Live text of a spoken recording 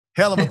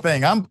Hell of a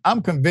thing.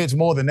 I'm convinced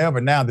more than ever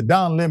now that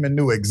Don Lemon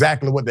knew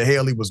exactly what the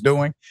hell he was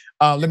doing.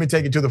 Let me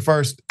take you to the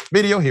first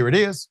video. Here it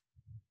is.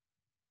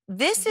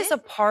 This is a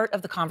part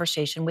of the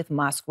conversation with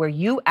Musk where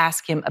you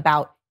ask him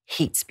about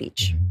hate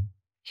speech.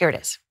 Here it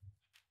is.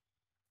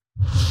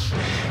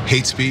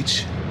 Hate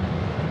speech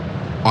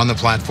on the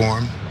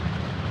platform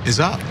is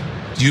up.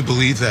 Do you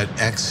believe that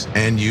X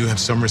and you have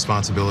some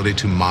responsibility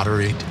to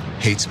moderate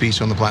hate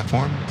speech on the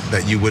platform?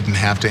 That you wouldn't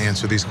have to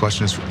answer these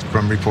questions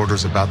from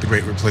reporters about the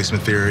Great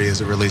Replacement Theory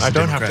as it relates to Democrats? I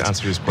don't have to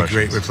answer these questions.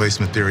 The Great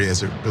Replacement Theory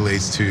as it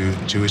relates to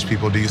Jewish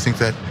people. Do you think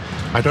that?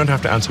 I don't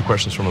have to answer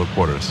questions from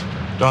reporters.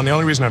 Don, the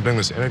only reason I'm doing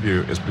this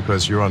interview is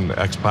because you're on the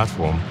X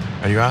platform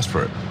and you asked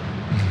for it.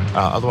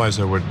 Otherwise,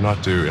 I would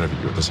not do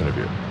this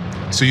interview.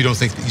 So you don't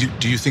think?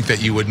 Do you think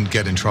that you wouldn't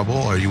get in trouble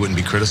or you wouldn't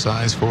be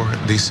criticized for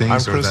these things?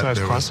 I'm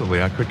criticized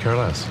constantly. I could care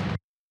less.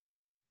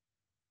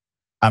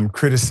 I'm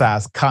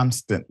criticized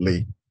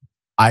constantly.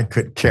 I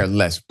could care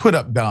less. Put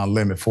up Don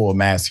Lemon full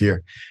mass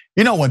here.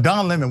 You know, when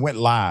Don Lemon went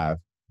live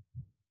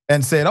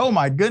and said, "Oh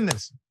my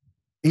goodness,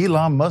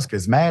 Elon Musk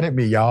is mad at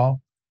me,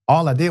 y'all.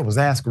 All I did was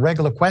ask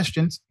regular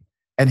questions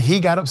and he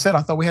got upset.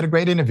 I thought we had a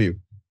great interview."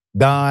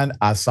 Don,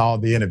 I saw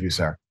the interview,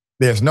 sir.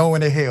 There's no way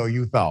in the hell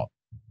you thought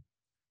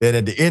that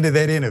at the end of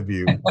that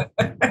interview,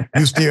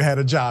 you still had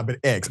a job at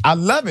X. I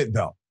love it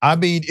though. I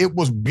mean, it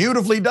was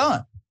beautifully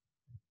done.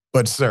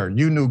 But sir,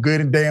 you knew good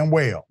and damn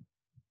well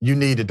you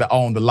needed to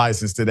own the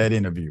license to that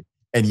interview,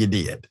 and you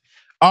did.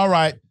 All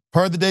right,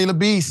 per the Daily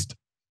Beast,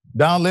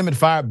 Don Lemon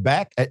fired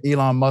back at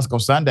Elon Musk on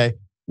Sunday,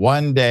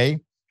 one day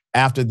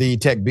after the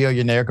tech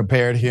billionaire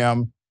compared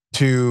him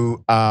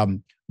to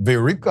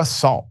Viorica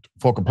Salt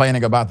for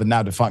complaining about the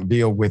now defunct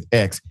deal with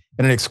X.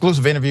 In an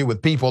exclusive interview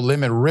with People,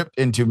 Lemon ripped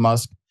into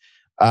Musk,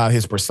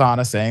 his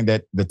persona, saying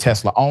that the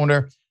Tesla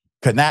owner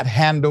could not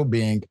handle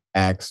being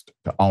asked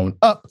to own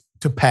up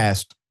to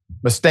past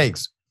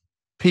mistakes.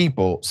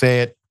 People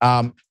said,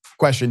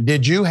 question,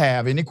 did you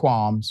have any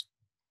qualms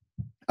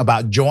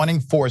about joining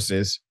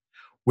forces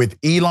with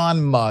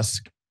Elon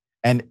Musk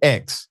and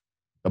X,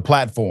 the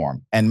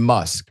platform? And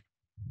Musk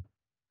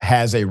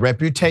has a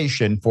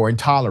reputation for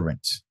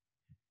intolerance,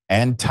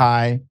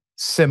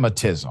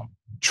 anti-Semitism,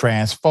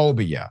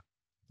 transphobia,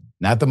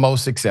 not the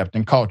most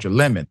accepting culture.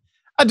 Lemon,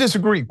 I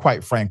disagree,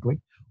 quite frankly,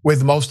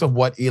 with most of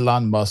what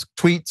Elon Musk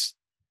tweets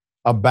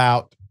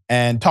about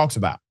and talks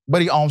about,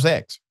 but he owns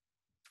X.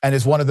 And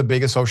it's one of the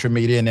biggest social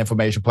media and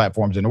information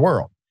platforms in the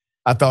world.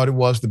 I thought it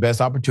was the best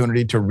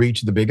opportunity to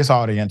reach the biggest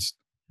audience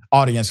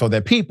so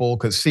that people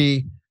could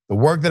see the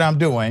work that I'm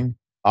doing.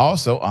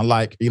 Also,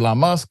 unlike Elon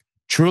Musk,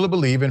 truly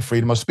believe in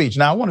freedom of speech.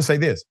 Now, I want to say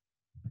this.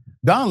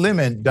 Don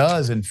Lemon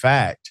does, in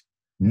fact,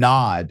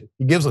 nod.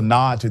 He gives a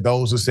nod to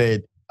those who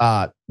said,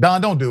 Don,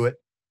 don't do it.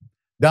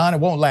 Don, it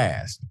won't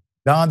last.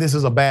 Don, this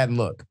is a bad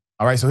look.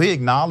 All right, so he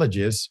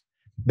acknowledges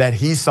that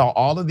he saw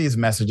all of these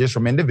messages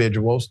from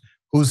individuals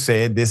who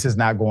said this is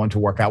not going to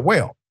work out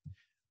well.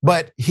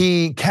 But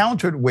he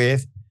countered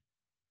with,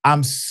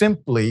 I'm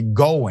simply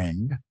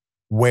going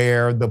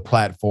where the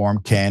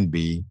platform can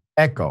be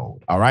echoed,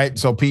 all right?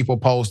 So people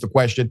posed the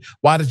question,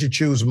 why did you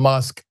choose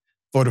Musk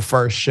for the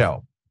first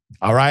show?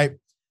 All right,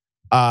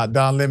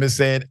 Don Lemon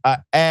said,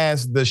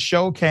 as the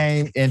show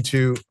came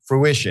into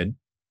fruition,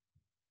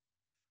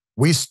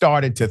 we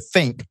started to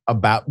think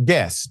about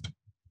guests.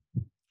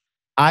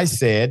 I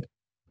said,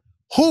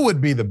 who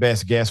would be the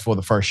best guest for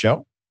the first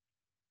show?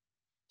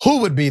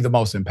 Who would be the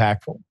most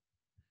impactful?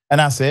 And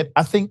I said,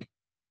 I think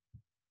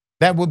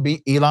that would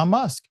be Elon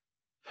Musk,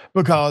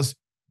 because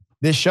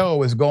this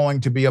show is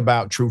going to be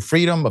about true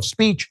freedom of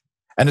speech,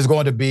 and it's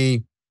going to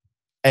be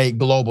a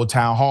global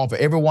town hall for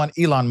everyone.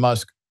 Elon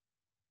Musk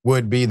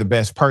would be the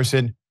best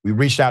person. We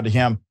reached out to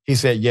him. He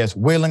said yes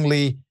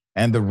willingly,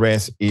 and the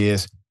rest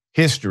is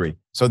history.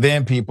 So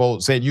then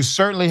people said, you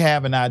certainly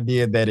have an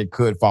idea that it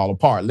could fall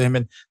apart.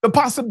 Lemon, the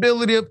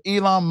possibility of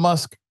Elon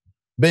Musk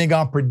being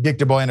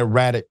unpredictable and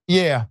erratic.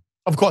 Yeah,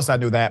 of course I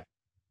knew that.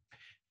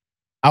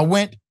 I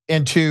went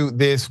into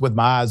this with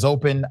my eyes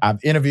open. I've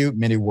interviewed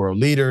many world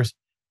leaders,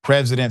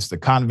 presidents, the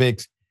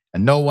convicts,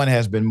 and no one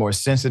has been more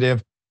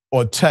sensitive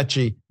or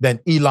touchy than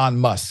Elon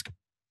Musk.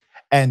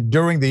 And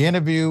during the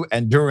interview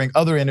and during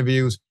other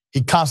interviews,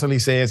 he constantly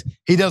says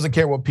he doesn't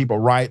care what people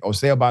write or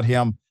say about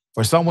him.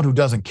 For someone who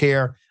doesn't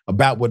care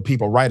about what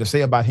people write or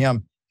say about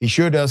him, he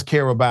sure does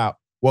care about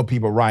what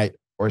people write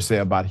or say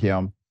about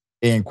him,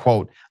 end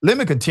quote.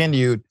 Lemon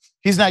continued,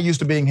 he's not used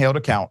to being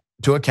held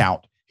to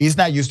account. He's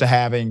not used to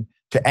having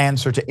to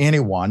answer to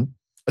anyone,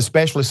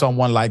 especially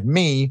someone like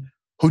me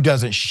who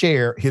doesn't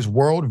share his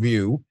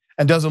worldview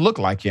and doesn't look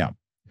like him.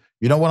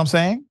 You know what I'm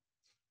saying?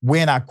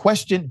 When I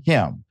questioned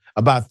him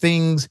about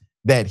things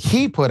that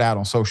he put out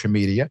on social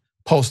media,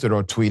 posted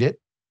or tweeted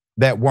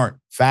that weren't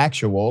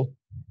factual,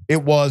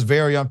 it was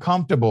very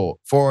uncomfortable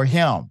for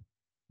him,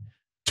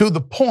 to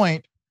the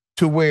point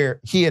to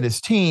where he and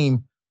his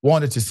team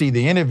wanted to see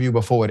the interview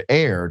before it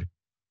aired,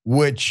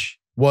 which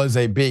was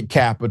a big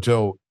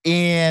capital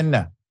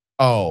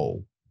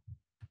N-O.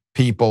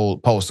 People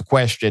posed the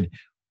question,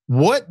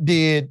 what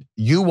did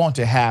you want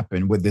to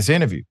happen with this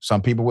interview?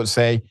 Some people would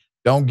say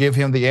don't give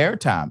him the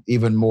airtime,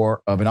 even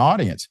more of an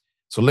audience.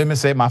 So let me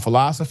say my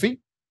philosophy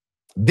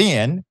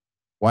then,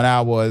 when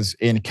I was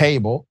in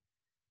cable,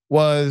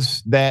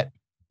 was that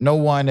no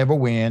one ever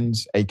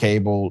wins a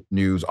cable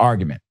news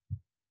argument.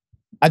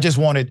 I just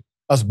wanted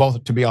us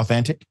both to be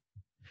authentic.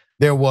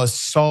 There was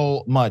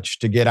so much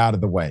to get out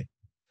of the way.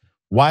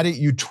 Why did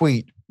you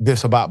tweet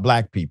this about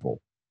black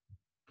people?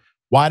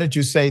 Why did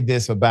you say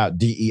this about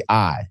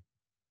DEI?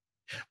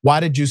 Why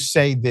did you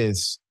say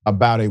this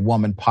about a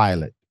woman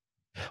pilot?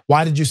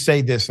 Why did you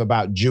say this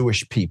about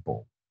Jewish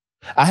people?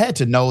 I had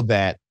to know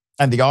that,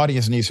 and the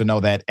audience needs to know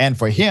that. And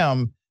for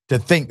him to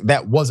think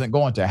that wasn't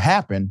going to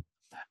happen,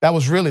 that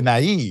was really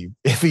naive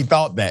if he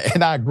thought that.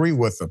 And I agree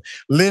with him.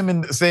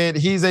 Lemon said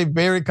he's a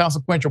very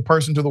consequential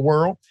person to the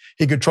world.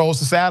 He controls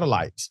the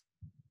satellites,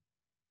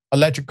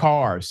 electric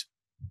cars,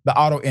 the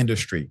auto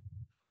industry,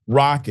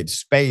 rockets,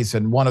 space,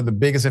 and one of the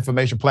biggest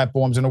information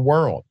platforms in the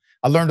world.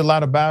 I learned a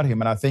lot about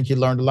him, and I think he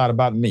learned a lot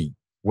about me.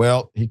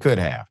 Well, he could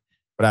have,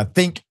 but I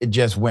think it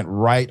just went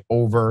right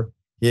over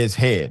his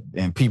head.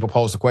 And people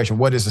pose the question,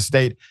 what is the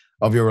state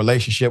of your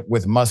relationship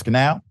with Musk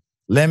now?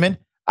 Lemon,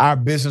 our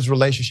business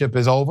relationship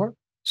is over,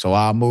 so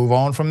I'll move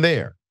on from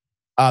there.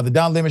 The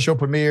Don Lemon Show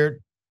premiered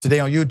today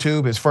on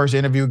YouTube, his first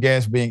interview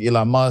guest being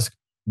Elon Musk.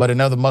 But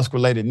in other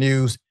Musk-related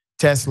news,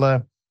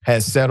 Tesla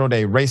has settled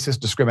a racist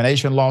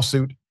discrimination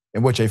lawsuit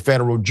in which a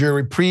federal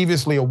jury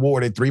previously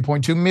awarded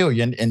 $3.2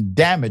 million in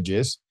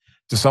damages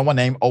to someone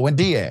named Owen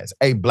Diaz,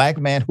 a black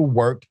man who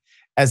worked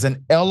as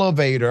an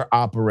elevator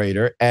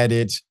operator at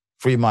its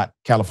Fremont,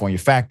 California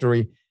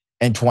factory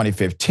in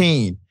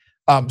 2015.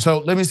 So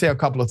let me say a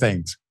couple of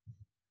things.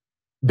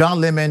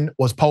 Don Lemon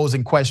was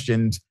posing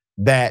questions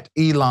that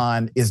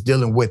Elon is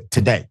dealing with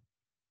today.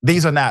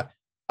 These are not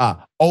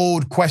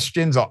old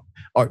questions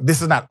or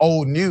this is not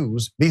old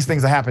news. These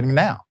things are happening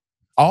now.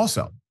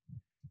 Also,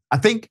 I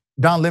think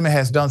Don Lemon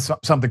has done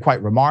something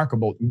quite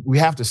remarkable. We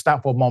have to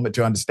stop for a moment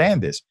to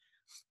understand this.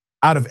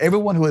 Out of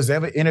everyone who has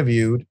ever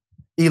interviewed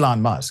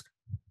Elon Musk,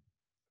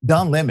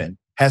 Don Lemon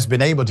has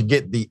been able to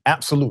get the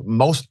absolute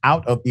most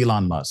out of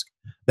Elon Musk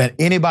than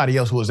anybody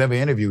else who has ever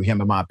interviewed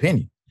him, in my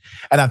opinion.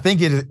 And I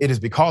think it is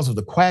because of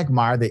the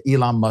quagmire that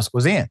Elon Musk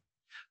was in.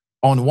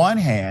 On one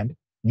hand,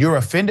 you're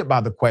offended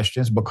by the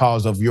questions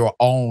because of your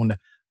own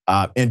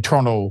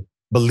internal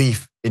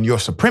belief in your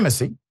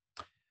supremacy.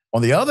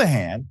 On the other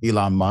hand,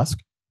 Elon Musk,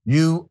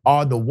 you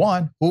are the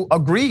one who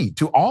agreed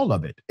to all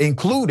of it,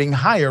 including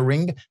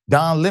hiring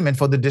Don Lemon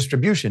for the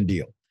distribution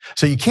deal.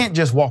 So you can't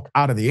just walk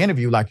out of the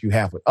interview like you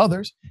have with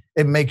others.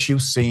 It makes you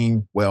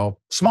seem,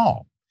 well,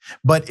 small.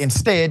 But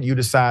instead, you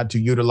decide to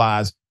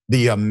utilize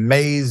the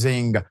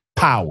amazing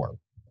power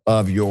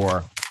of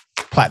your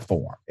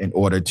platform in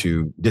order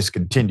to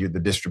discontinue the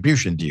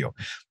distribution deal.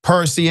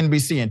 Per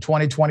CNBC in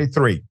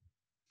 2023,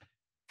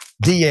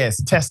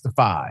 Diaz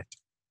testified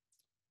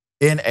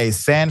in a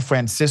San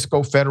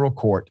Francisco federal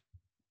court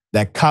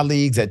that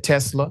colleagues at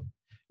Tesla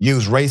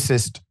used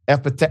racist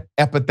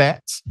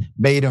epithets,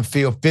 made him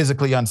feel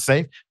physically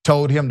unsafe,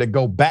 told him to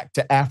go back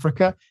to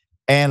Africa,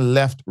 and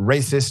left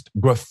racist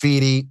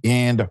graffiti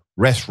in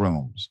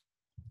restrooms.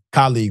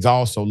 Colleagues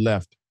also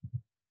left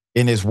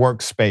in his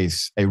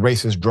workspace a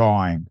racist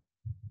drawing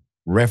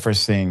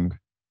referencing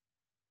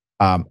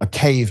a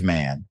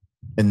caveman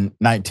in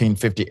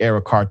 1950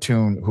 era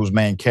cartoon whose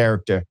main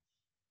character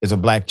is a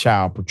black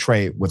child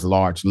portrayed with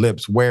large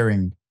lips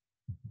wearing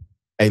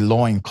a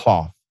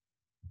loincloth,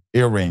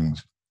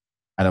 earrings,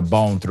 and a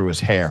bone through his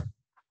hair.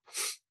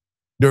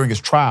 During his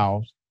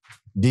trials,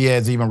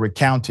 Diaz even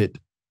recounted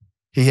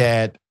he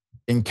had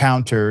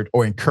encountered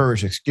or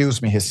encouraged,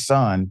 his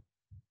son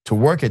to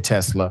work at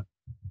Tesla,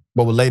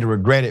 but would later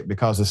regret it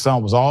because his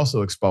son was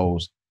also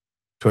exposed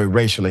to a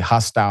racially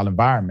hostile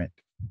environment.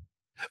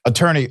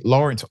 Attorney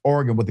Lawrence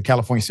Organ with the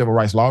California Civil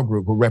Rights Law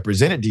Group, who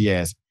represented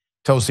Diaz,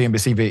 told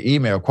CNBC via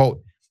email,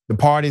 quote, "The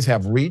parties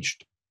have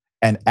reached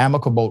an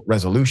amicable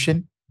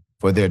resolution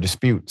for their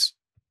disputes.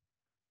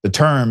 The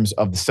terms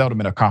of the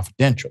settlement are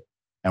confidential,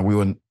 and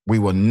we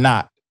will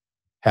not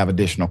have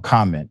additional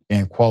comment,"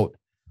 end quote.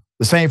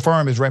 The same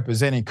firm is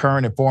representing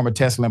current and former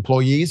Tesla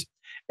employees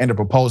in the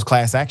proposed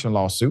class action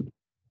lawsuit,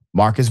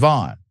 Marcus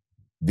Vaughn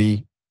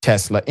v.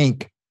 Tesla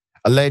Inc.,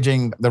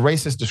 alleging the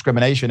racist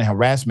discrimination and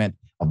harassment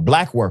of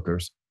black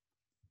workers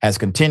has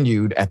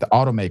continued at the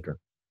automaker.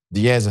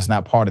 Diaz is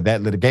not part of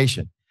that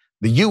litigation.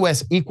 The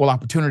U.S. Equal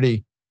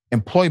Opportunity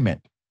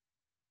Employment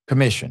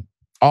Commission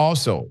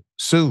also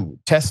sued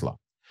Tesla,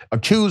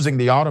 accusing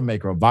the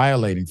automaker of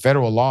violating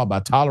federal law by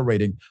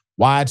tolerating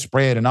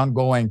widespread and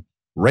ongoing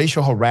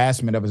racial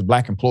harassment of its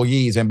black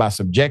employees and by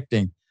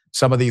subjecting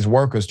some of these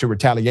workers to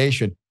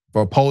retaliation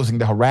for opposing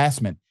the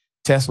harassment.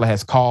 Tesla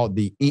has called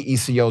the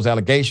EECO's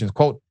allegations,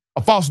 quote,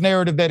 "a false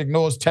narrative that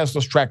ignores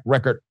Tesla's track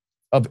record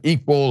of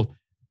equal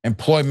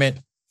employment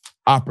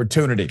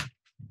opportunity."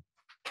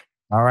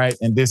 All right,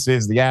 and this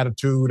is the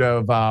attitude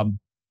of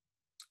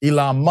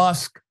Elon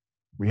Musk.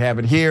 We have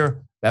it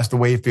here. That's the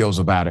way he feels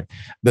about it.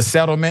 The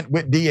settlement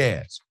with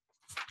Diaz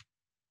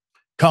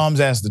comes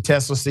as the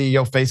Tesla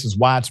CEO faces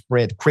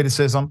widespread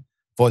criticism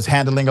for his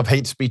handling of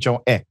hate speech on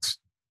X.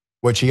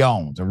 which he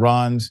owns and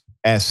runs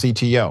as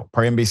CTO.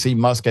 Per NBC,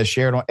 Musk has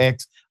shared on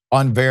X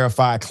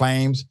unverified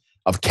claims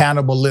of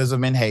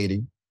cannibalism in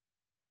Haiti.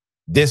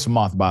 This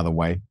month, by the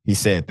way, he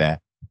said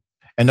that.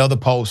 Another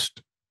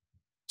post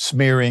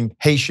smearing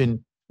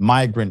Haitian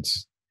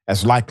migrants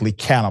as likely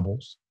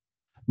cannibals.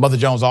 Mother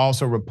Jones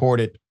also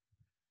reported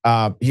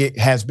he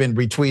has been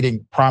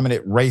retweeting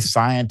prominent race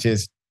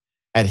scientist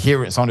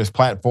adherents on his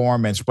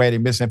platform and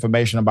spreading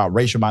misinformation about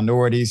racial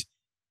minorities,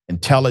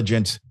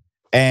 intelligence,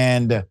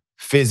 and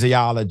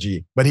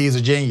physiology. But he's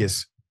a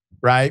genius,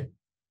 right?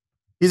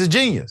 He's a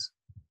genius.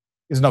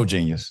 He's no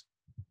genius.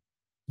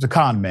 He's a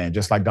con man,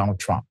 just like Donald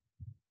Trump.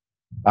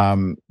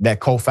 That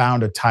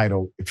co-founder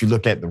title, if you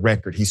look at the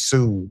record, he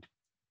sued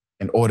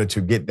in order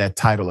to get that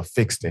title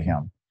affixed to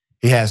him.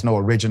 He has no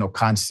original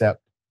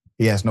concept.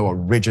 He has no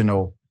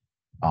original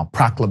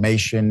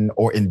proclamation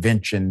or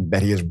invention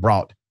that he has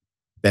brought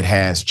that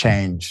has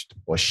changed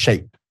or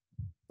shaped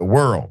the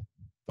world.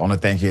 The only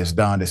thing he has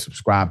done is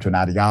subscribe to an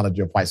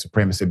ideology of white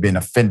supremacy, being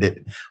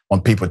offended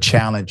when people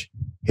challenge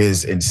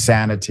his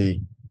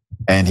insanity,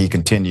 and he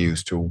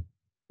continues to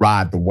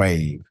ride the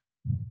wave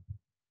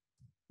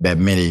that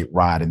many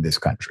ride in this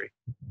country.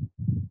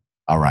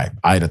 All right,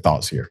 I had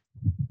thoughts here.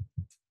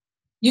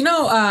 You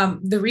know,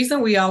 the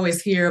reason we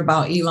always hear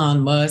about Elon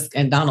Musk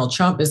and Donald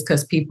Trump is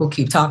because people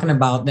keep talking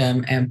about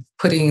them and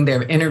putting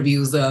their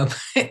interviews up.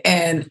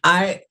 And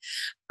I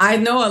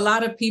know a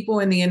lot of people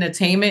in the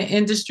entertainment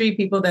industry,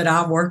 people that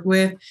I've worked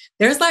with,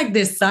 there's like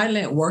this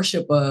silent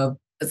worship of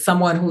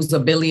someone who's a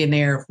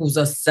billionaire, who's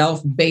a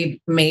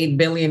self-made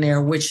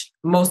billionaire, which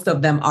most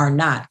of them are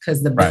not,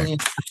 because the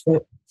billions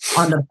are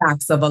on the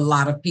backs of a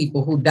lot of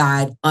people who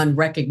died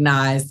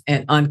unrecognized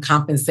and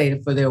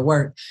uncompensated for their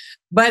work.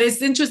 But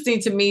it's interesting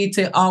to me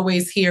to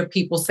always hear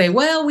people say,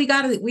 well, we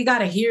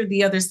gotta hear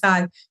the other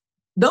side.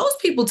 Those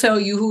people tell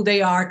you who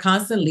they are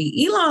constantly.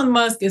 Elon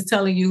Musk is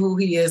telling you who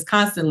he is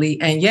constantly.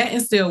 And yet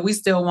and still, we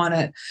still want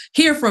to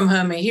hear from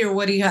him and hear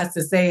what he has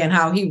to say and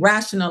how he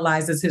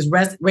rationalizes his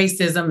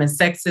racism and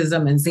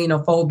sexism and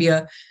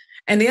xenophobia.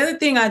 And the other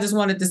thing I just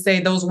wanted to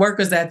say, those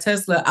workers at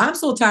Tesla, I'm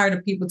so tired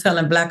of people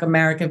telling Black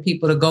American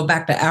people to go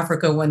back to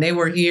Africa when they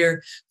were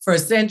here for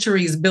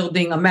centuries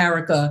building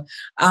America.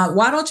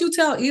 Why don't you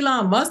tell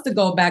Elon Musk to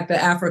go back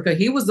to Africa?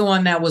 He was the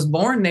one that was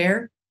born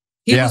there.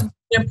 He was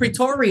in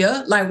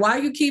Pretoria. Like, why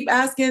you keep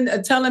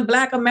telling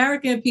Black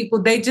American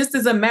people they just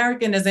as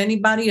American as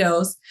anybody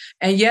else?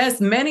 And yes,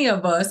 many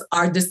of us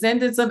are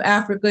descendants of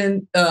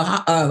African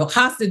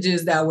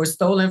hostages that were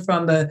stolen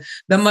from the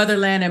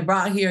motherland and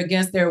brought here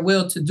against their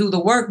will to do the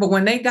work. But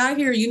when they got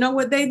here, you know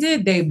what they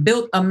did? They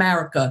built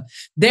America.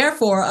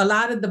 Therefore, a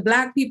lot of the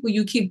Black people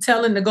you keep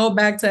telling to go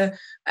back to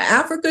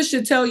Africa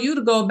should tell you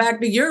to go back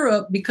to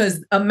Europe,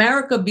 because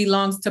America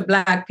belongs to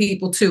Black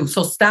people too.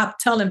 So stop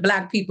telling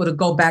Black people to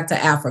go back to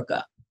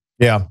Africa.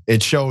 Yeah,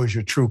 it shows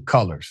your true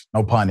colors,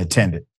 no pun intended.